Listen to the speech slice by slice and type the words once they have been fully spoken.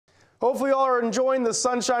Hopefully, y'all are enjoying the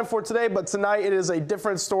sunshine for today, but tonight it is a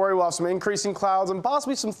different story. We'll have some increasing clouds and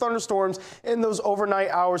possibly some thunderstorms in those overnight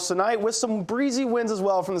hours tonight, with some breezy winds as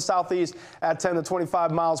well from the southeast at 10 to 25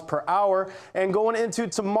 miles per hour. And going into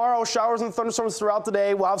tomorrow, showers and thunderstorms throughout the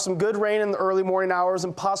day. We'll have some good rain in the early morning hours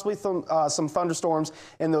and possibly some thunderstorms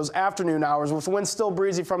in those afternoon hours, with winds still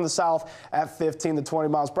breezy from the south at 15 to 20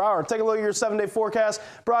 miles per hour. Take a look at your 7-day forecast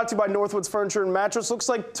brought to you by Northwoods Furniture and Mattress. Looks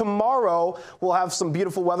like tomorrow we'll have some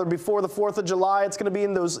beautiful weather before the 4th of July. It's going to be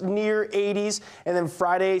in those near 80s. And then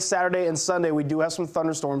Friday, Saturday, and Sunday, we do have some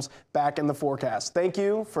thunderstorms back in the forecast. Thank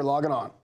you for logging on.